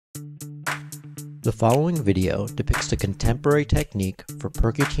The following video depicts a contemporary technique for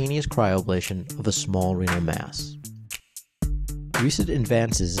percutaneous cryoablation of a small renal mass. Recent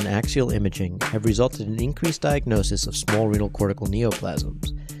advances in axial imaging have resulted in increased diagnosis of small renal cortical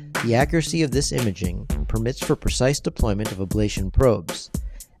neoplasms. The accuracy of this imaging permits for precise deployment of ablation probes.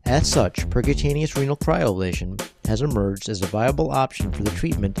 As such, percutaneous renal cryoablation has emerged as a viable option for the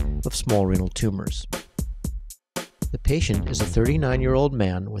treatment of small renal tumors. The patient is a 39-year-old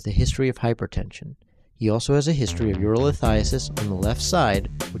man with a history of hypertension. He also has a history of urolithiasis on the left side,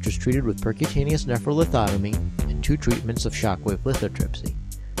 which was treated with percutaneous nephrolithotomy and 2 treatments of shockwave lithotripsy.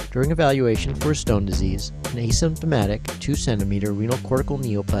 During evaluation for a stone disease, an asymptomatic 2 cm renal cortical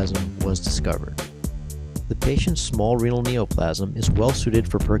neoplasm was discovered. The patient's small renal neoplasm is well suited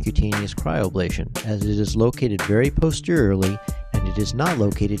for percutaneous cryoablation as it is located very posteriorly and it is not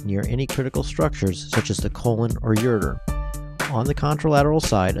located near any critical structures such as the colon or ureter. On the contralateral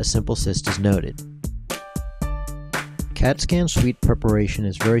side, a simple cyst is noted. CAT scan suite preparation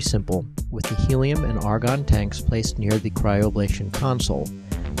is very simple, with the helium and argon tanks placed near the cryoablation console.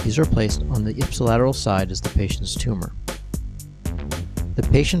 These are placed on the ipsilateral side as the patient's tumor. The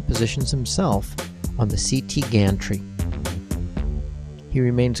patient positions himself on the CT gantry. He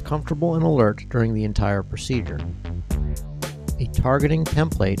remains comfortable and alert during the entire procedure. A targeting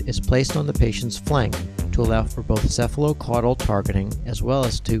template is placed on the patient's flank to allow for both cephalocaudal targeting as well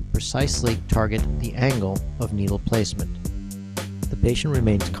as to precisely target the angle of needle placement. The patient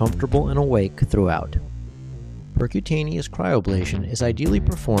remains comfortable and awake throughout. Percutaneous cryoablation is ideally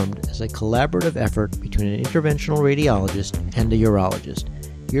performed as a collaborative effort between an interventional radiologist and a urologist.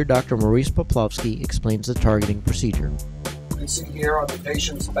 Here, Dr. Maurice Poplovsky explains the targeting procedure. You can see here on the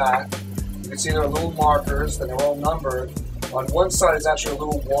patient's back, you can see there are little markers and they're all numbered. On one side is actually a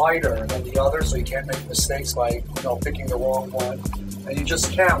little wider than the other, so you can't make mistakes by picking the wrong one. And you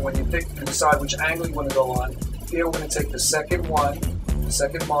just count when you decide which angle you want to go on. Here we're going to take the second one, the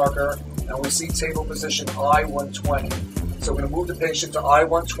second marker, and we see table position I-120. So we're going to move the patient to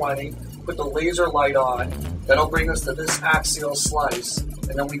I-120, put the laser light on. That'll bring us to this axial slice.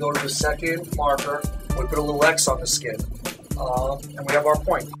 And then we go to the second marker, we put a little X on the skin, and we have our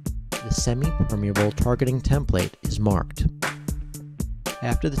point. The semi-permeable targeting template is marked.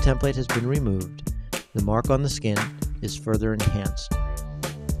 After the template has been removed, the mark on the skin is further enhanced.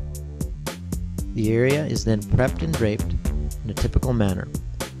 The area is then prepped and draped in a typical manner.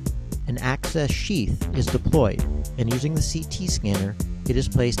 An access sheath is deployed, and using the CT scanner, it is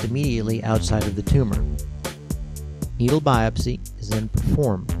placed immediately outside of the tumor. Needle biopsy is then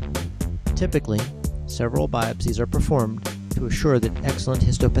performed. Typically, several biopsies are performed to assure that excellent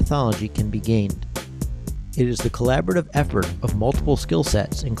histopathology can be gained. It is the collaborative effort of multiple skill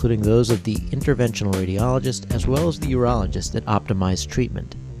sets, including those of the interventional radiologist as well as the urologist, that optimize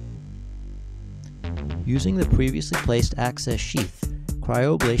treatment. Using the previously placed access sheath,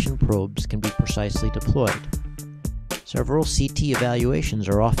 cryoablation probes can be precisely deployed. Several CT evaluations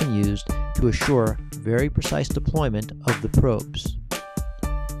are often used to assure very precise deployment of the probes.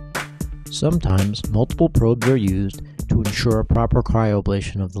 Sometimes multiple probes are used to ensure a proper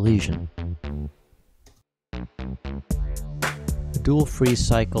cryoablation of the lesion. A dual freeze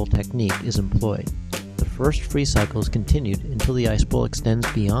cycle technique is employed. The first freeze cycle is continued until the ice bowl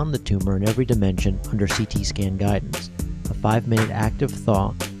extends beyond the tumor in every dimension under CT scan guidance. A 5-minute active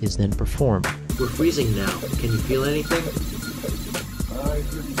thaw is then performed. We're freezing now. Can you feel anything?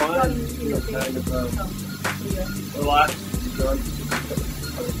 You're fine. You're kind of relaxed. Good.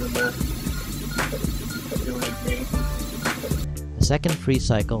 Other than that, feeling pain. The second freeze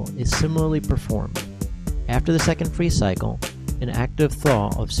cycle is similarly performed. After the second freeze cycle, an active thaw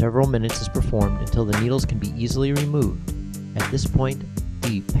of several minutes is performed until the needles can be easily removed. At this point,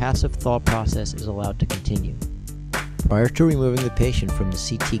 the passive thaw process is allowed to continue. Prior to removing the patient from the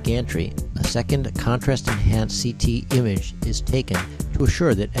CT gantry, a second contrast-enhanced CT image is taken to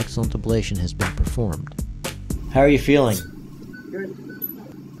assure that excellent ablation has been performed. How are you feeling? Good.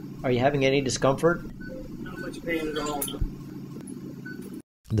 Are you having any discomfort? Not much pain at all.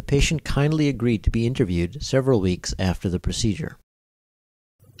 The patient kindly agreed to be interviewed several weeks after the procedure.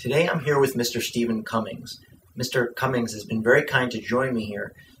 Today I'm here with Mr. Stephen Cummings. Mr. Cummings has been very kind to join me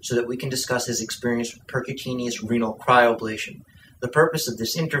here so that we can discuss his experience with percutaneous renal cryoablation. The purpose of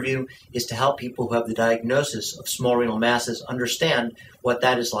this interview is to help people who have the diagnosis of small renal masses understand what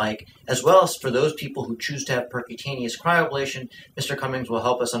that is like, as well as for those people who choose to have percutaneous cryoablation. Mr. Cummings will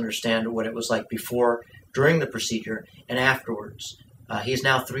help us understand what it was like before, during the procedure, and afterwards. He is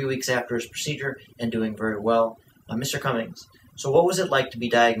now 3 weeks after his procedure and doing very well. Mr. Cummings, so what was it like to be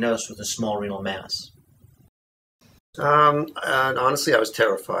diagnosed with a small renal mass? And honestly, I was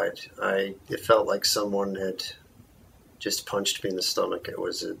terrified. It felt like someone had just punched me in the stomach. It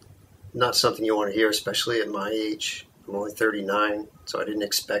was not something you want to hear, especially at my age. I'm only 39, so I didn't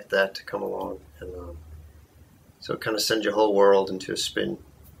expect that to come along. And so it kind of sends your whole world into a spin.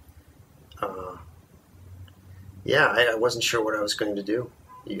 I wasn't sure what I was going to do.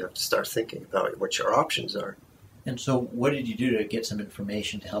 You have to start thinking about what your options are. And so what did you do to get some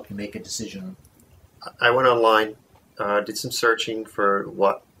information to help you make a decision? I went online, did some searching for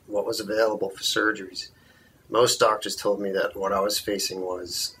what was available for surgeries. Most doctors told me that what I was facing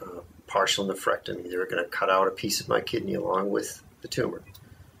was partial nephrectomy. They were going to cut out a piece of my kidney along with the tumor.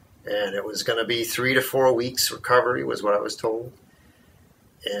 And it was going to be 3 to 4 weeks recovery was what I was told.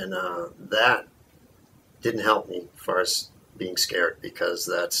 And that didn't help me as far as being scared, because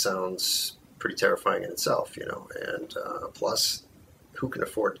that sounds pretty terrifying in itself, and plus, who can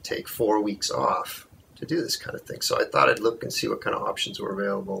afford to take 4 weeks off to do this kind of thing? So I thought I'd look and see what kind of options were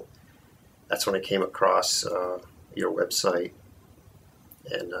available. That's when I came across your website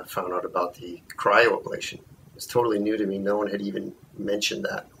and found out about the cryoablation. It was totally new to me. No one had even mentioned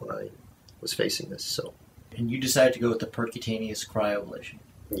that when I was facing this. So, and you decided to go with the percutaneous cryoablation.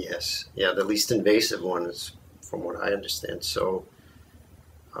 Yes. Yeah, the least invasive one is, from what I understand. So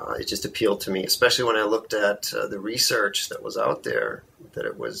it just appealed to me, especially when I looked at the research that was out there, that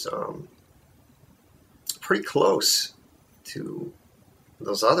it was pretty close to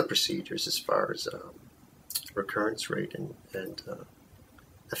those other procedures as far as recurrence rate and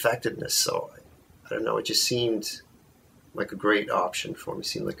effectiveness. So I don't know, it just seemed like a great option for me,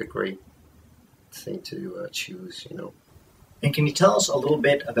 seemed like a great thing to choose, And can you tell us a little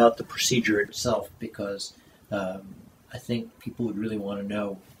bit about the procedure itself? Because I think people would really want to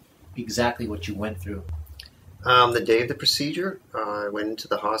know exactly what you went through. The day of the procedure, I went into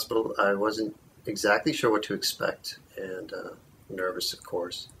the hospital. I wasn't exactly sure what to expect, and nervous, of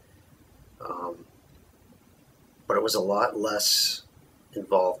course. But it was a lot less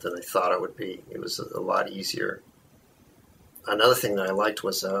involved than I thought it would be. It was a lot easier. Another thing that I liked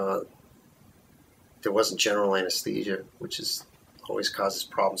was there wasn't general anesthesia, which always causes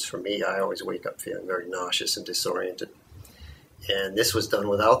problems for me. I always wake up feeling very nauseous and disoriented. And this was done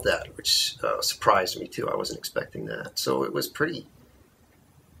without that, which surprised me too. I wasn't expecting that. So it was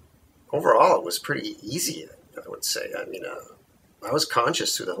overall it was pretty easy, I would say. I mean, I was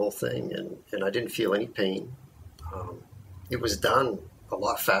conscious through the whole thing, and I didn't feel any pain. It was done a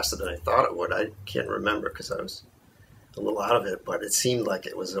lot faster than I thought it would. I can't remember because I was a little out of it, but it seemed like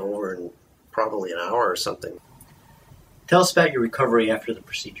it was over in probably an hour or something. Tell us about your recovery after the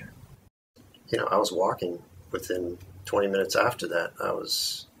procedure. I was walking within 20 minutes after that.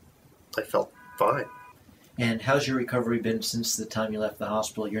 I felt fine. And how's your recovery been since the time you left the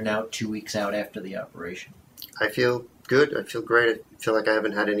hospital? You're now 2 weeks out after the operation. I feel good. I feel great. I feel like I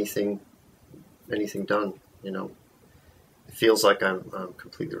haven't had anything done, It feels like I'm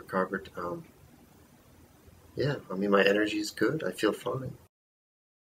completely recovered. My energy is good. I feel fine.